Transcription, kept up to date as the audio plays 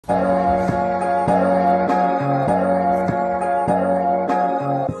I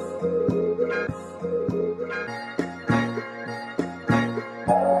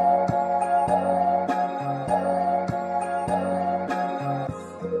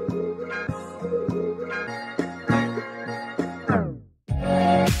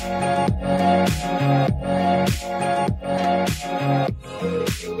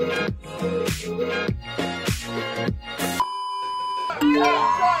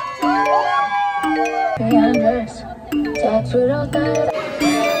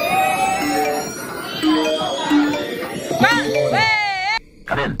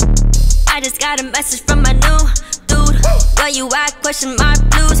just got a message from my new dude. Where you at? Question my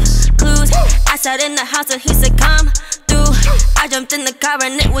blues, clues. I sat in the house and he said come through. I jumped in the car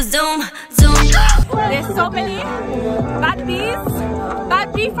and it was zoom, zoom. There's so many bad bees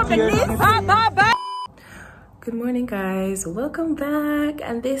from the list. Good morning, guys. Welcome back,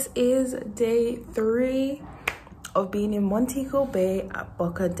 and this is day 3 of being in Montego Bay at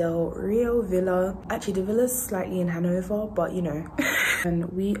Boca Del Rio Villa. Actually, the villa's slightly in Hanover, but you know.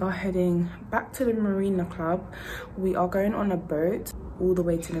 And we are heading back to the Marina Club. We are going on a boat all the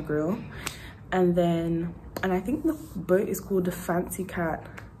way to Negril, and I think the boat is called the Fancy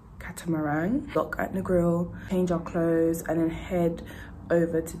Catamaran. Dock at Negril, change our clothes, and then head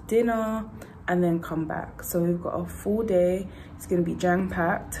over to dinner, and then come back. So we've got a full day. It's gonna be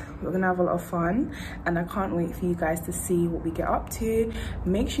jam-packed. We're gonna have a lot of fun, and I can't wait for you guys to see what we get up to.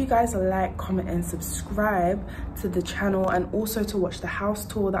 Make sure you guys like, comment, and subscribe to the channel, and also to watch the house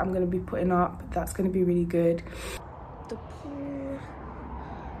tour that I'm gonna be putting up. That's gonna be really good. The pool.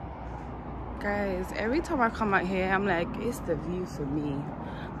 Guys, every time I come out here, I'm like, it's the view for me.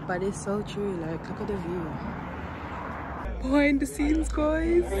 But it's so true, like, look at the view. Behind the scenes,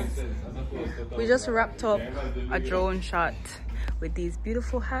 guys. We just wrapped up a drone shot with these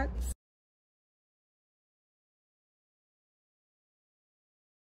beautiful hats.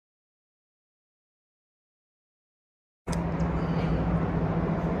 You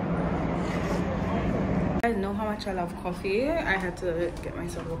guys know how much I love coffee. I had to get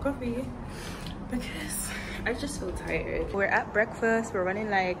myself a coffee because I just feel tired. We're at breakfast. We're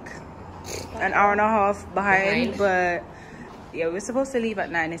running like an hour and a half behind, but yeah, we're supposed to leave at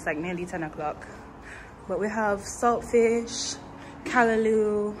 9. It's like nearly 10 o'clock. But we have saltfish,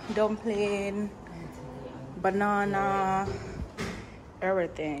 callaloo, dumpling, banana,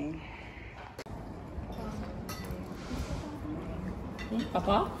 everything.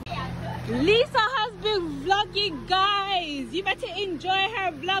 Papa? Lisa has been vlogging, guys. You better enjoy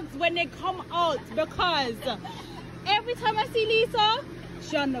her vlogs when they come out, because every time I see Lisa,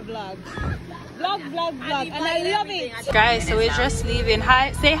 she's on the vlog. Vlog, and I love it. Guys, so we're just leaving.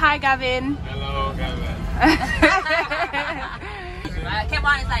 Hi, say hi, Gavin. Hello, Gavin. Come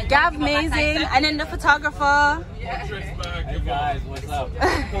on, it's like Gav, amazing, and then the photographer. Hey guys, what's up?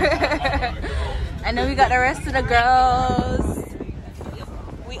 And then we got the rest of the girls.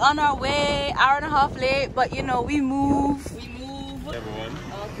 We on our way, hour and a half late, but you know, we move. Everyone.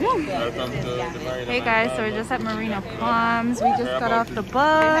 Welcome to the Marina. Hey guys, so we're just at Marina Palms. We just got off the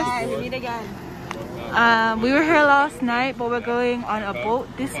bus. we meet again. We were here last night, but we're going on a boat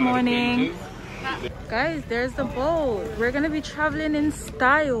this morning. Guys, there's the boat. We're gonna be traveling in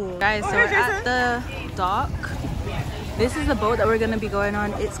style. Guys, so we're at the dock. This is the boat that we're gonna be going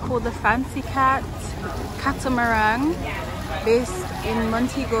on. It's called the Fancy Catamaran, based in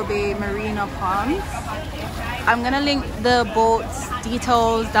Montego Bay, Marina Palms. I'm gonna link the boat's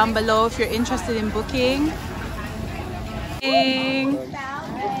details down below if you're interested in booking. Good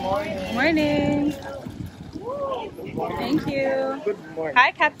morning. Thank you. Good morning.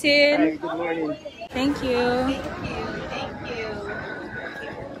 Hi, Captain. Hi, good morning. Thank you.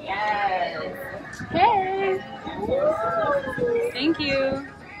 Yes. Hey. Thank you.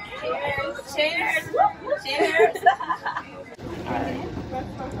 Cheers.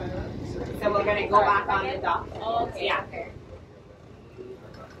 So we're gonna go back on the dock. Okay. Yeah.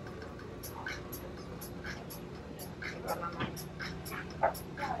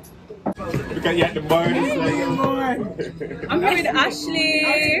 Look at the bar. I'm here with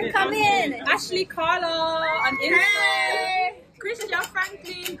Ashley. Come in. Ashley Carla on Insta. Christian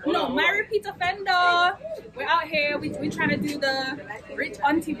Franklin. No, my repeat offender. We're out here. We're trying to do the rich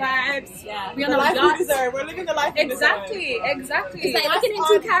auntie vibes. Yeah. We're on a yacht. We're living the life. Exactly. It's like looking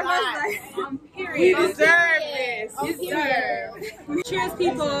into cameras. Period. We deserve this. Deserve. Cheers,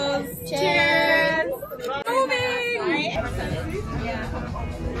 people. Cheers. Moving.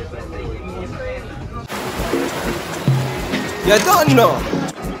 You don't know.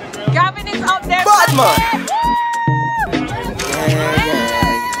 Gavin is up there. Bad man.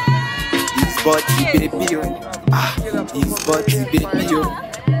 Yeah. body, baby, yo. His body, baby, yo.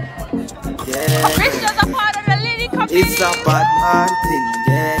 Yeah. Christian's a part of the lady community. It's a bad man thing,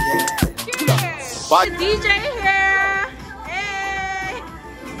 yeah, yeah. But DJ here. Hey.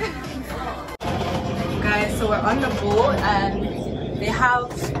 Guys, so we're on the boat and they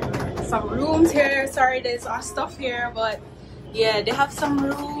have some rooms here. Sorry, there's our stuff here, but yeah, they have some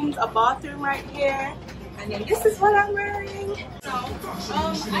rooms, a bathroom right here, and then this is what I'm wearing. So,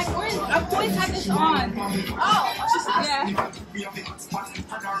 I've always had this on. Oh, yeah.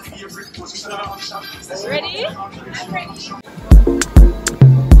 Ready? I'm ready.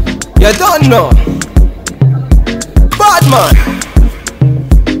 You don't know. Bad man.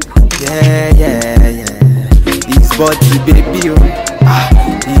 Yeah, yeah, yeah. This body, baby, yo.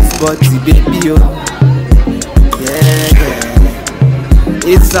 This body, baby, yo. Yeah, yeah.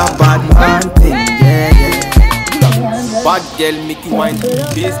 It's a bad man thing, yeah, yeah. Bad girl make you wine to the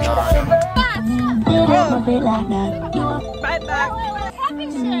face now. Bye bye. Happy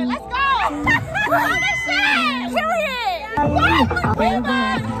shit, let's go. Happy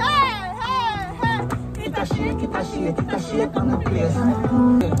shit, period.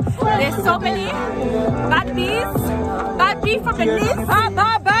 There's so many bad bees from the list.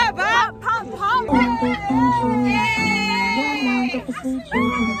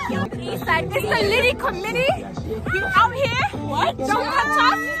 It's a little committee. We out here. What? Don't touch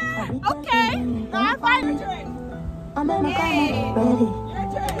us. Okay. No, I'm fine. Okay.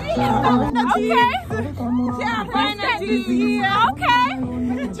 Yeah, fine. Okay.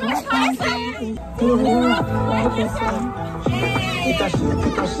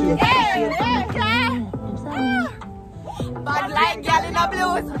 Bad like girl in the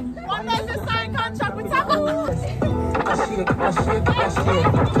blues. One day to sign contract with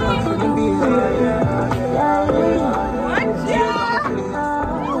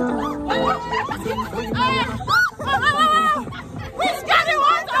Which got it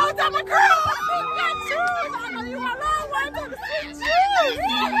was out of the crew? You are long way to the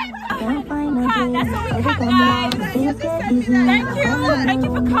that's what we got, guys. Thank you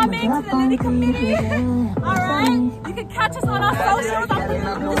for coming to the Lily Committee. Alright, you can catch us on our socials. I'll put it in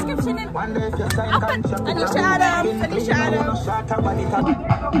the description. Anisha Adams.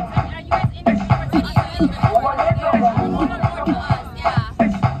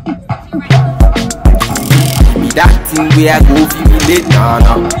 That thing where I go feel me late, nah.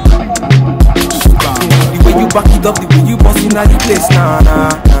 The way you back it up, the way you bust in the place, nah.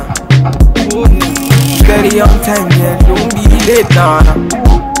 Very on time, yeah, don't be late, nah.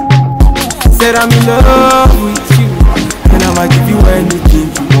 Said I'm in love with you, and I'ma give you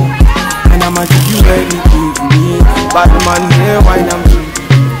anything you want, and I'ma give you anything you need. Bad man here, why I'm you.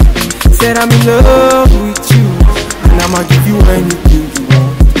 Said I'm in love with you, and I'ma give you anything you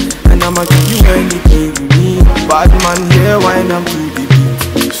want, and I'ma give you anything you need. Bad man here, why I'm to the beat.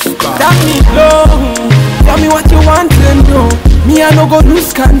 Tell me low, tell me what you want to know. Me I no go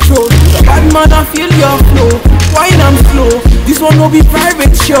lose control. Bad man I feel your flow. Wine I'm slow. This one no be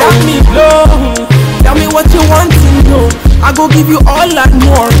private show. Tell me low, tell me what you want to know. I go give you all and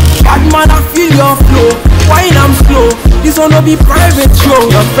more. Bad man I feel your flow. Wine I'm slow. This one no be private show.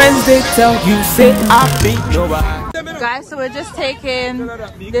 Your friends they tell you say I be nobody. Guys, so we're just taking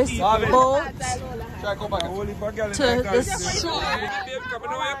this boat to the shore.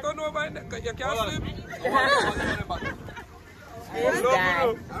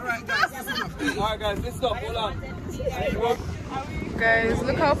 Alright guys, let's stop, hold on. Guys,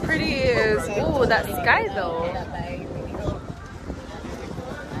 look how pretty it is. Oh, that sky though.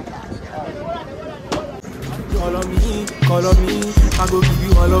 Call on me, I go give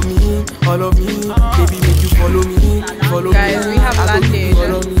you all of me, baby make you follow me, Guys, we have landed.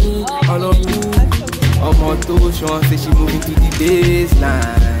 All of me, I'm on to Sean, say she moving to the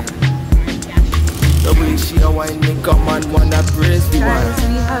baseline. Double she a wine make a man wanna brace the wine. Guys,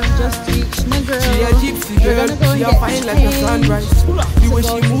 we have just reached Negril. She a gypsy girl, she a fine like a sunrise. The way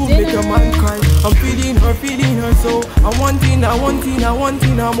she move make a man cry. I'm feeling her so I wanting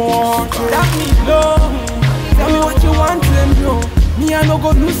her more. Tell me low, tell me what you want to know. Me I no go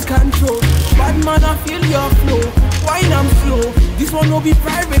lose control. Bad man I feel your flow. Wine I'm slow. This one no be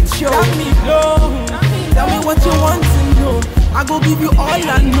private show. Tell me low, tell me what you want to know. I go give you all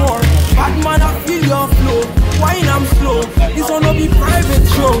and more. Bad man I feel your flow. Wine I'm slow. This one no be private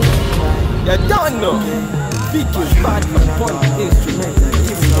show. You don't know. Big is bad man on the instrument.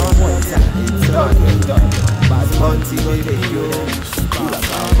 Give me one time. It's done. Bad bunty baby yo.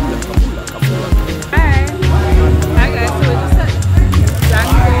 Hi guys, so we're just at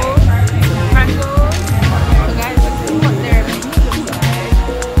Guangos. So guys, let's see what they're making.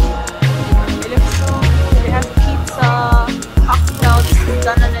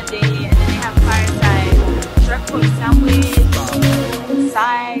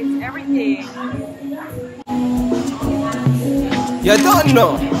 don't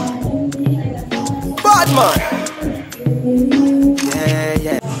know. Bad man.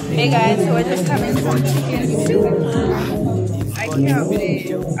 Yeah. Hey guys, so we're just having some chicken soup. I can't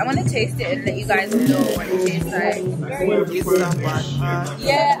believe. I want to taste it and let you guys know what it tastes like.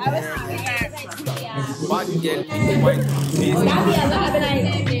 Yeah, I was thinking that.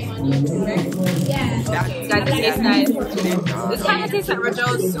 That tastes nice. This kind of tastes like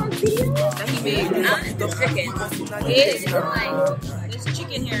Rajo's soup that he made. The chicken. There's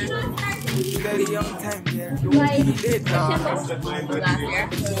chicken here.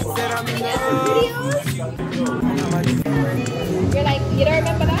 You're like, you don't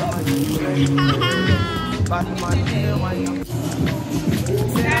remember that?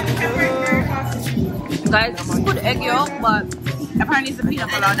 Guys, this is good egg yolk, but apparently it's a peanut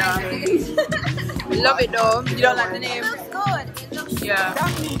colada. Love it though. You don't like the name? It looks good. It looks Yeah,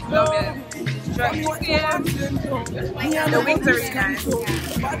 love it. Chicken. The wings are really nice.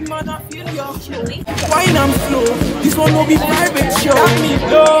 Wine and flow. This one will be private show.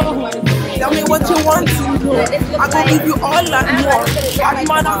 Tell me what you want to know. I can give you all that more. Bad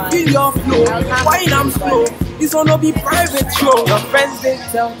man, I feel your flow. Wine and flow. This one will be private show. Your friends they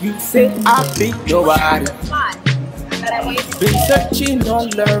tell you say I be nobody. Been searching all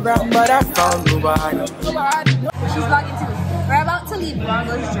around, but I found nobody. She's vlogging too. We're about to leave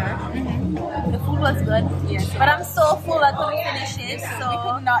Guangos Jerk. The food was good, yes, but I'm so full I couldn't finish it. So We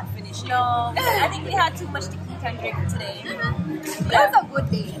could not finish it. no, I think we had too much to eat and drink today. Yeah. It was a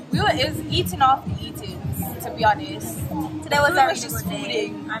good day. It was eating off the eatings, to be honest. Today was a really just good day.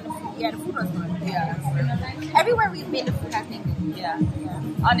 fooding. And yeah, the food was good. Yeah. Everywhere we've been, the food has been good. Yeah.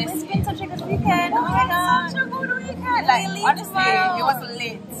 It's Honestly. been such a good weekend. Oh my god. Such a good weekend. Like, Really honestly, tomorrow. it was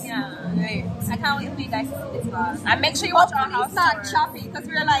lit. Yeah. Lit. I can't wait for you guys to see this vlog. And make sure you watch our house It's not tour. choppy because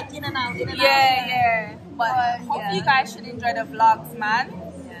we were like in and out, in and out. Yeah. But hopefully yeah. you guys should enjoy the vlogs, man.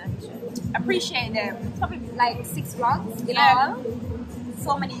 Yeah, sure. Appreciate them. Probably like 6 vlogs in Yeah. all.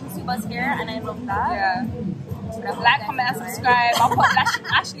 So many YouTubers here and I love that. Yeah. So that's Like, what comment, and I'm subscribe. I'll put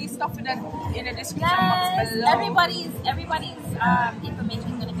Ashley's stuff in the description box Yes, below. everybody's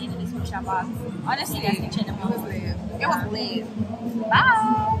information is gonna be in the description box. Honestly, You guys can check them out. It was lit.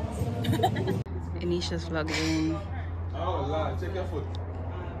 Bye. Anisha's vlogging. Oh, Lord, check your foot.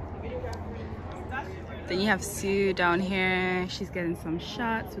 Then you have Sue down here. She's getting some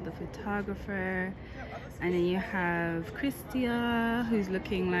shots with the photographer. And then you have Christia, who's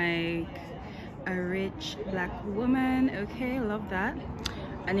looking like a rich black woman. Okay, love that.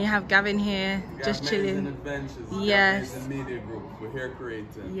 And you have Gavin here, just chilling. Yes. The media group. We're here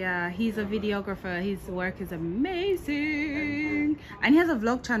creating. Yeah, he's a videographer. His work is amazing. And he has a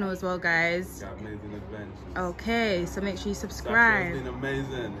vlog channel as well, guys. Got amazing adventures. Okay, so make sure you That's subscribe. been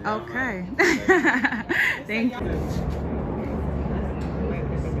amazing. Yeah, Okay. man. Thank you.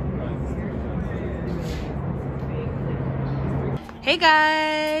 Hey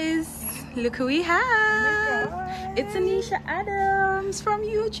guys, look who we have. It's Anisha Adams from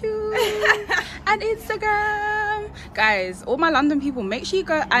YouTube and Instagram. Guys, all my London people, make sure you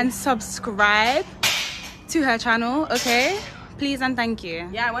go and subscribe to her channel, okay? Please and thank you.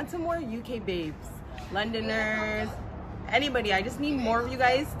 Yeah, I want some more UK babes, Londoners, anybody. I just need more of you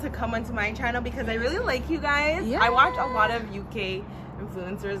guys to come onto my channel because I really like you guys. Yeah. I watch a lot of UK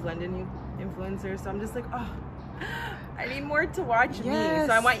influencers, London influencers, so I'm just like, oh, I need more to watch me. Yes.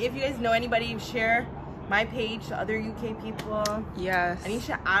 So I want, if you guys know anybody, share my page to other UK people. Yes.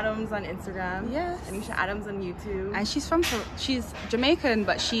 Anisha Adams on Instagram. Yes. Anisha Adams on YouTube. And she's Jamaican,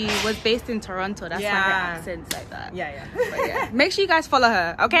 but she was based in Toronto. That's why her Yeah. accent's like that. yeah. But yeah. Make sure you guys follow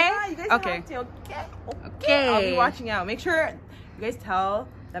her, okay? Yeah, you guys okay. have to. Okay. I'll be watching out. Make sure you guys tell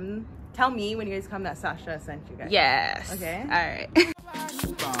me when you guys come that Sasha sent you guys. Yes. Okay. All right.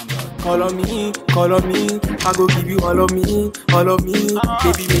 Call on me, I go give you all of me,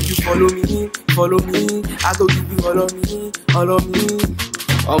 baby make you follow me, I go give you all of me.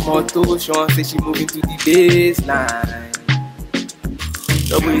 Omo to Sean say she moving to the baseline.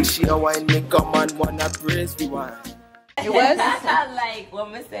 The way she a wine make a man wanna brace the wine. It was like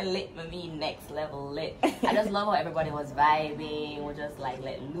when we say lit, I mean next level lit. I just love how everybody was vibing. We just like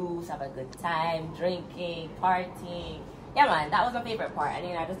let loose, have a good time, drinking, partying. Yeah, man, that was my favorite part. I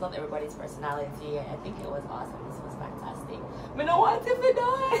mean, I just loved everybody's personality. I think it was awesome. This was fantastic. I don't want to be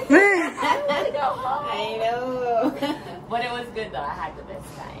done. I want to go home. I know. But it was good though. I had the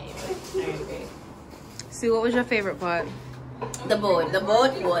best time. Okay. Sue, what was your favorite part? The boat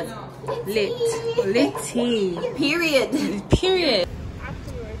was Lit. Litty. period. Period.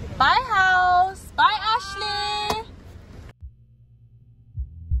 Bye, house. Bye, Ashley.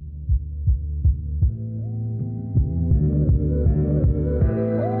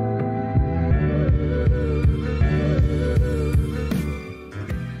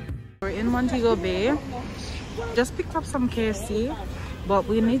 Montego Bay. Just picked up some KFC, but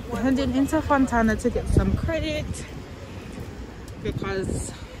we need heading into Fontana to get some credit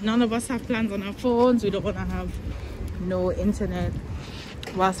because none of us have plans on our phones. We don't want to have no internet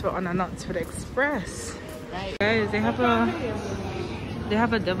whilst we're on a Knoxford Express. Guys, they have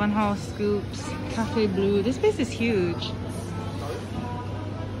a Devon House Scoops, Cafe Blue. This place is huge.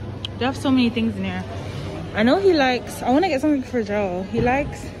 They have so many things in here. I know he likes, I want to get something for Joe. He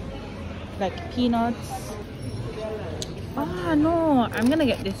likes like peanuts. Ah no, I'm gonna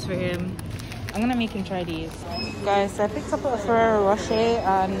get this for him. I'm gonna make him try these. Guys, I picked up a Ferrero Rocher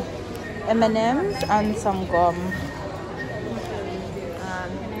and M&M's and some gum.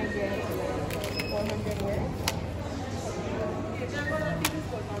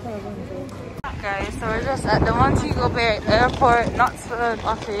 Guys, so we're just at the Montego Bay Airport, Knoxford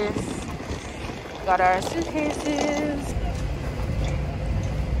office. Got our suitcases.